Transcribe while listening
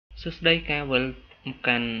សួស្តីការវិលមក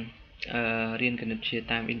កាន់រៀនគណិតវិទ្យា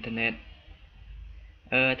តាមអ៊ីនធឺណិត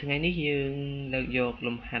ថ្ងៃនេះយើងលើកយក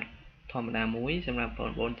លំហាត់ធម្មតាមួយសម្រាប់បង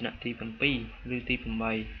ប្អូនថ្នាក់ទី7ឬទី8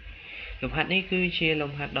លំហាត់នេះគឺជា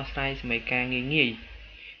លំហាត់ដោះស្រាយសមីការងាយ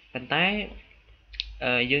ប៉ុន្តែ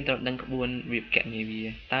យើងត្រូវដឹងក្បួនរៀបគណនាវា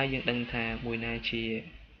តើយើងដឹងថាមួយណាជា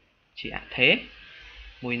អថេ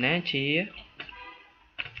មួយណាជា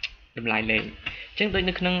តម្លៃលេខអញ្ចឹងដូច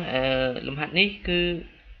នៅក្នុងលំហាត់នេះគឺ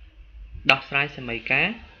ដោះស្រាយសមីការ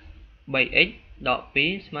 3x ដក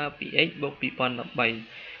 2 ស្មើ 2x បូក 2013 អញ្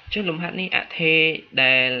ចឹងលំហាត់នេះអថេ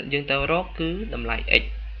ដែលយើងត្រូវរកគឺតម្លៃ x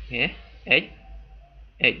ណា x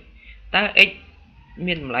តើ x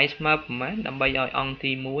មានតម្លៃស្មើប៉ុន្មានដើម្បីឲ្យអង្គ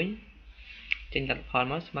ទី1ចេញលទ្ធផល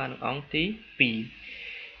មកស្មើនឹងអង្គទី2អ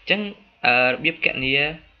ញ្ចឹងរបៀបគណនា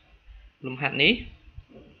លំហាត់នេះ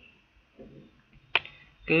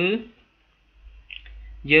គឺ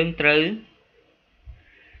យើងត្រូវ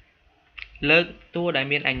លើកតួដែល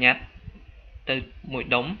មានអញ្ញត្តិទៅមួយ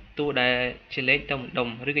ដុំតួដែលជាលេខទៅមួយដុំ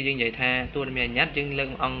ឬក៏យើងនិយាយថាតួដែលមានអញ្ញត្តិយើងលើក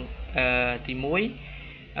អង្គទី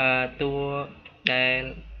1តួដែល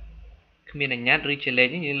គ្មានអញ្ញត្តិឬជាលេខ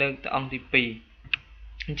នេះយើងលើកទៅអង្គទី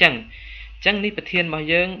2អញ្ចឹងនេះប្រធានរបស់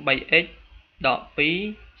យើង 3x ដក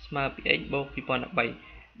 2 ស្មើ 2x បូក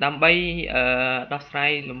 2013 ដើម្បីដោះស្រា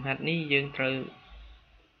យលំហាត់នេះយើងត្រូវ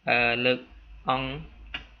លើកអង្គ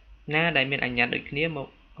ណាដែលមានអញ្ញត្តិដូចគ្នាមក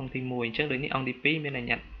អង្គទី1អញ្ចឹងដូចនេះអង្គទី2មានអញ្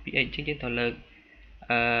ញត្តិ 2x អញ្ចឹងយើងត្រូវលើក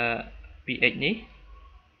2x នេះ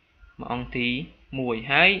មកអង្គទី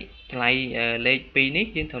1ហើយតម្លៃលេខ2នេះ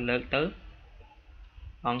យើងត្រូវលើកទៅ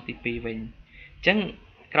អង្គទី2វិញអញ្ចឹង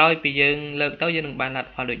ក្រោយពីយើងលើកទៅយើងនឹងបានលទ្ធ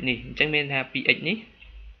ផលដូចនេះអញ្ចឹងមានថា 2x នេះ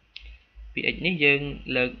យើង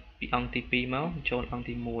លើកពីអង្គទី2មកចូលអង្គ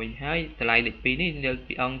ទី1ហើយតម្លៃលេខ2នេះលើក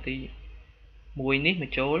ពីអង្គទី1នេះម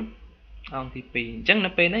កចូលអង្គទី2អញ្ចឹងនៅ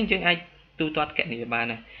ពេលហ្នឹងយើងអាចទូទាត់គណនាបាន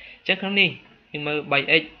ណាអញ្ចឹងក្នុងនេះយើងមើល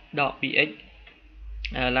 3x ដក 2x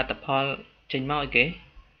លទ្ធផលចេញមកអីគេ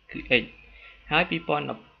គឺ x ហើយ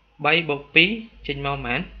2013បូក2ចេញមកប៉ុន្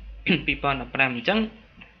មាន2015អញ្ចឹង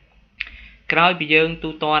ក្រោយពីយើងទូ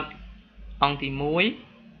ទាត់អង្គទី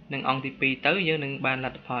1និងអង្គទី2ទៅយើងនឹងបានល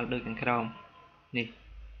ទ្ធផលដូចខាងក្រោមនេះ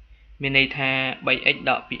មានន័យថា 3x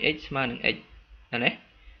ដក 2x ស្មើនឹង x ណា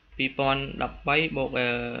2013បូក2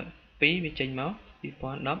វាចេញមក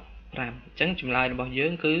2015អញ្ចឹងចម្លើយរបស់យើ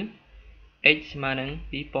ងគឺ x ស្មើនឹង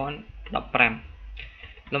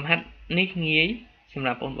2015លំហាត់នេះងាយសម្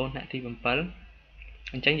រាប់បងប្អូនថ្នាក់ទី7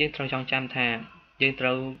អញ្ចឹងយើងត្រូវចងចាំថាយើងត្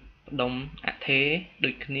រូវផ្ដុំអថេដូ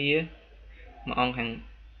ចគ្នាមួយអង្គខាង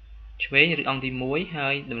ឆ្វេងឬអង្គទី1ហើ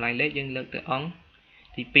យតម្លៃលេខយើងលើកទៅអង្គ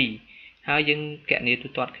ទី2ហើយយើងគណនាទូ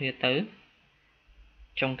ទាត់គ្នាទៅ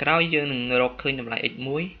ចុងក្រោយយើងនឹងរកឃើញតម្លៃ x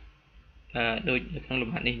មួយដូចនៅក្នុងលំ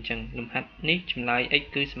ហាត់នេះអញ្ចឹងលំហាត់នេះចម្លើយ x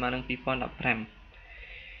គឺស្មើនឹង2015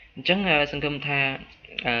អញ្ចឹងសង្ឃឹមថា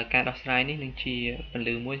ការដោះស្រាយនេះនឹងជាពន្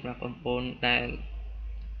លឺមួយសម្រាប់បងប្អូនដែល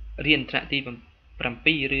រៀនថ្នាក់ទី7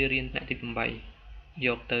ឬរៀនថ្នាក់ទី8យ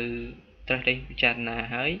កទៅត្រិះរិះពិចារណា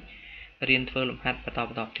ហើយរៀនធ្វើលំហាត់បន្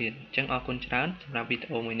តទៀតអញ្ចឹងអរគុណច្រើនសម្រាប់វីដេ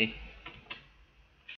អូមួយនេះ